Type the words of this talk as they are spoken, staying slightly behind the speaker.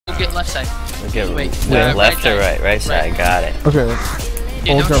Get left side. Wait, left or right? Right side, got it. Okay.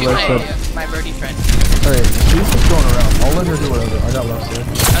 Dude, don't shoot right my birdie friend. Alright, she's just going around. I'll let her do whatever. I got left side.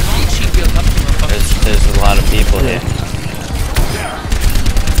 As long as she feels up to her. There's a lot of people here.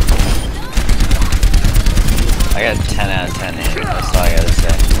 I got 10 out of 10 aim. That's all I gotta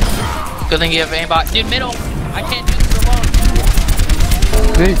say. Good thing you have aimbot. Dude, middle. I can't do this alone.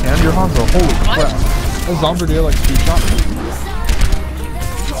 Yeah, you can. Your Hanzo. Holy crap. That Zombardier like speed shot me.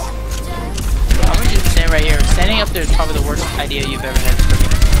 I'm gonna just stand right here. Standing up there is probably the worst idea you've ever had for me.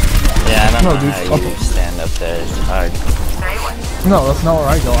 Yeah, I don't know dude, how you stand up there. It's hard. No, that's not where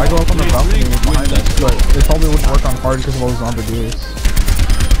I go. I go up on the balcony behind us, but it probably wouldn't work on hard because of those Zombardiers.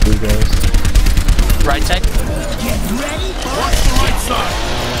 These guys. Right side.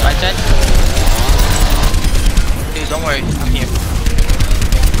 Right side. Dude, don't worry. I'm here.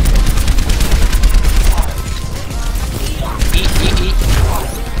 Eat.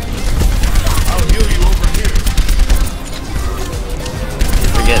 I'll heal you over here.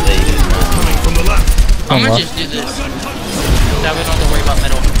 Forget that you did that. Coming from the left. I'm gonna just do this. Now we don't have to worry about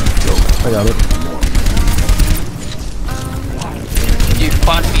middle. I got it. Dude,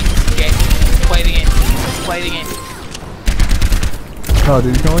 quad feet. Game. Play the game. Play the game. No,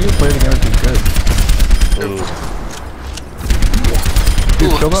 dude, you can only get played again if you're good. Ooh.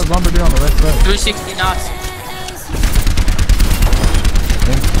 Dude, kill that Zombardier on the right side. 360 knots.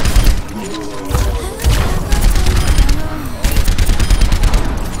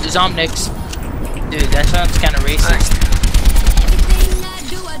 Zomnix. Dude, that sounds kind of racist.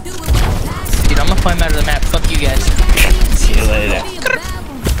 Dude, I'm gonna play him out of the map. Fuck you guys. See you later.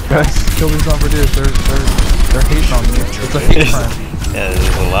 Guys, kill these Zombardiers. They're hating on me. It's a hate crime. Yeah,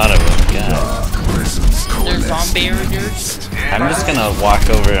 there's a lot of them. God. There's Zombardiers. I'm just gonna walk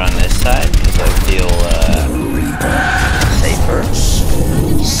over on this side because I feel safer.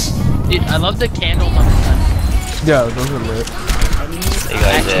 Dude, I love the candle on the front. Yeah, those are lit. You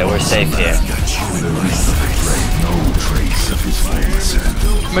guys, we're safe here.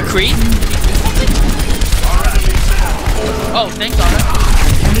 McCree? Oh, thanks, Anna.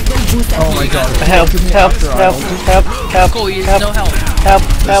 Oh my god. Help! Cool, he has no health. Help!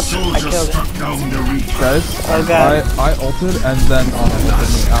 I killed him. Guys, Oh god. I ulted and then ulted me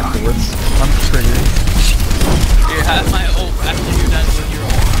afterwards. I'm triggered. Dude, have my ult after you're done with your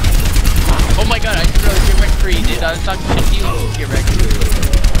ult. Oh my god, I just realized you're McCree, dude. I was talking shit to you. Get wrecked.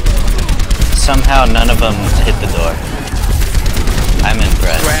 Somehow none of them hit the door. I'm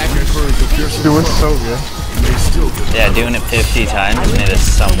impressed. Dude, we're so good. Yeah, doing it 50 times made us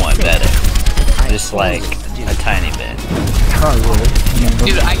somewhat better. Just like a tiny bit. Not really.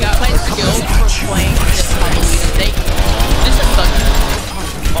 Dude, I got my skills for playing this Halloween steak. This is such a...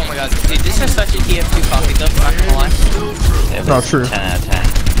 Oh my god, dude, this is such a TF2 coffee cup, I'm not gonna lie. Yeah, Not true. 10 out of 10.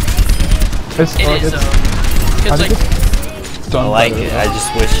 It's It is, I Cause like... I like it, I just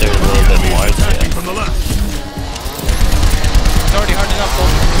wish there was a little bit more to it. From the left. It's already hard enough,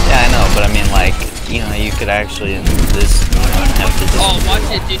 though. Yeah, I know, but I mean like, you know, you could actually in this, you don't have to just... Oh, watch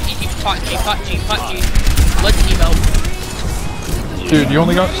it, dude. Easy pot G. Let's team out. Dude, you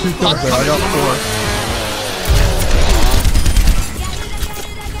only got 2 kills there. I got 4.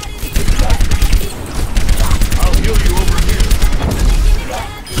 I'll heal you over here.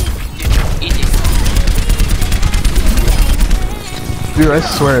 Easy. Dude, I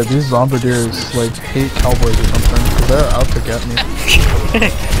swear, these Zombardiers, like, hate cowboys or something, because they're out to get me.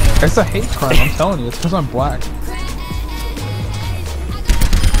 It's a hate crime, I'm telling you, it's because I'm black.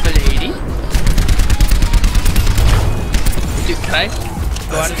 For the 80? Dude, can I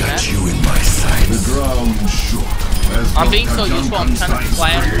go out of the map? The ground shook. I'm being so useful, I'm trying to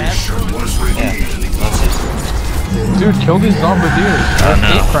fly out of the map. Yeah, let's just... Dude, kill these Zombardiers. They're no.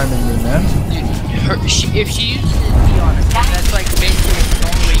 hate criming me, man. Dude, if she uses an E on it, that's like basically the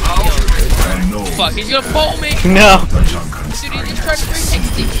only way you kill her. Fuck, he's gonna pull me! No! Dude, he just tried to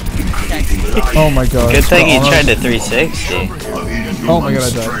 360. Okay. Oh my god. Good thing he So tried to 360. Oh my god, I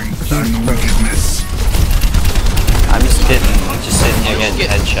died. I'm just sitting here getting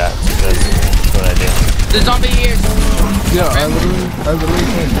headshots. That's what I do. The zombie here! Yeah, I literally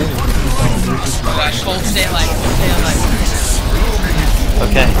can't hit it. Oh gosh, Cole, stay alive,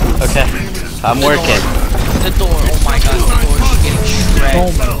 Okay. I'm working. The door, oh my god, the door is getting shredded. Oh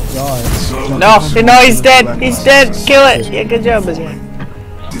my god. No, he's dead. He's dead. Kill it. Yeah, good job, Isaiah.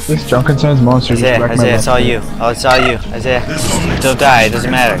 This Junkenstein's monster just wrecked my Isaiah, it's life. all you. Oh, it's all you. Isaiah, don't die. It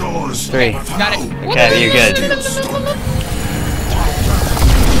doesn't matter. 3. Got it. Okay, you're good. Dude,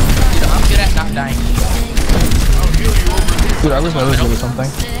 I'm good at not dying. Dude, I was never good at something.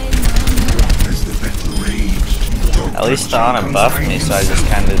 I At least the Ana buffed me, so I just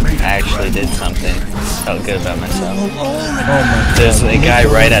kind of actually did something. Felt good about myself. Oh my. There's a guy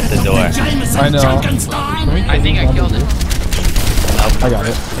right at the door. I know. I think I killed it. I got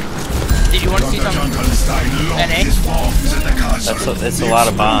it. Did you want to see some NA? It's a lot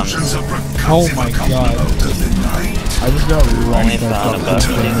of bombs. Oh my god. I just got Only if the Ana buffed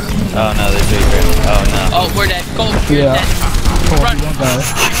me. Oh no, there's Reaper. Oh no. Oh, we're dead. Go. You're Yeah. dead. Oh, Run. you don't die.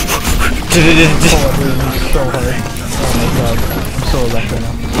 Oh, dude, this is so hard. Oh my god. I'm so wrecked right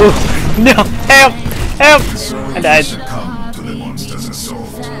now. No! Help! Help! I died. Succumb to the monster's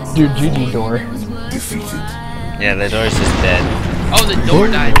assault. Dude, GG door. Defeated. Yeah, the door's just dead. Oh, the door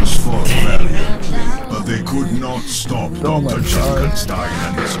died. Those fought valiantly, but they could not stop Oh my Dr. God. Junkenstein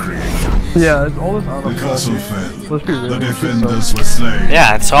and his creation. Yeah, it's all this out The of castle fell. Let's be real. The it's just defenders were slain.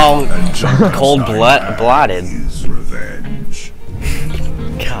 Yeah, it's all And Junkenstein cold-blooded. his revenge.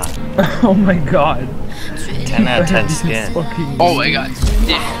 God. oh my god. 10 out of 10 skin. Fucking Oh my god.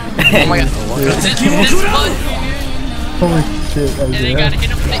 Yeah. Oh my god. This is fun. holy shit. And then you gotta hit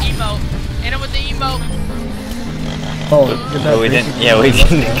him with the emote. Hit him with the emote. Oh, get that But we basic didn't. Yeah, we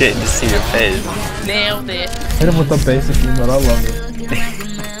didn't get to see your face. Nailed it. Hit him with the basic emote. I love it.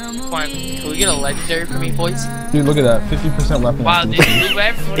 Fine. Can we get a legendary for me, boys? Dude, look at that. 50% left. Wow, dude.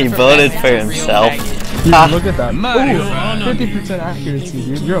 He voted for himself. Dude, look at that. Ooh, 50% accuracy,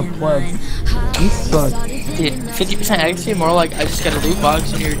 dude. You're a pleb. You suck. Dude, 50% accuracy, more like I just got a loot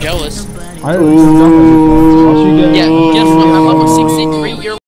box and you're jealous. I don't know. Yeah, guess what? I'm level 6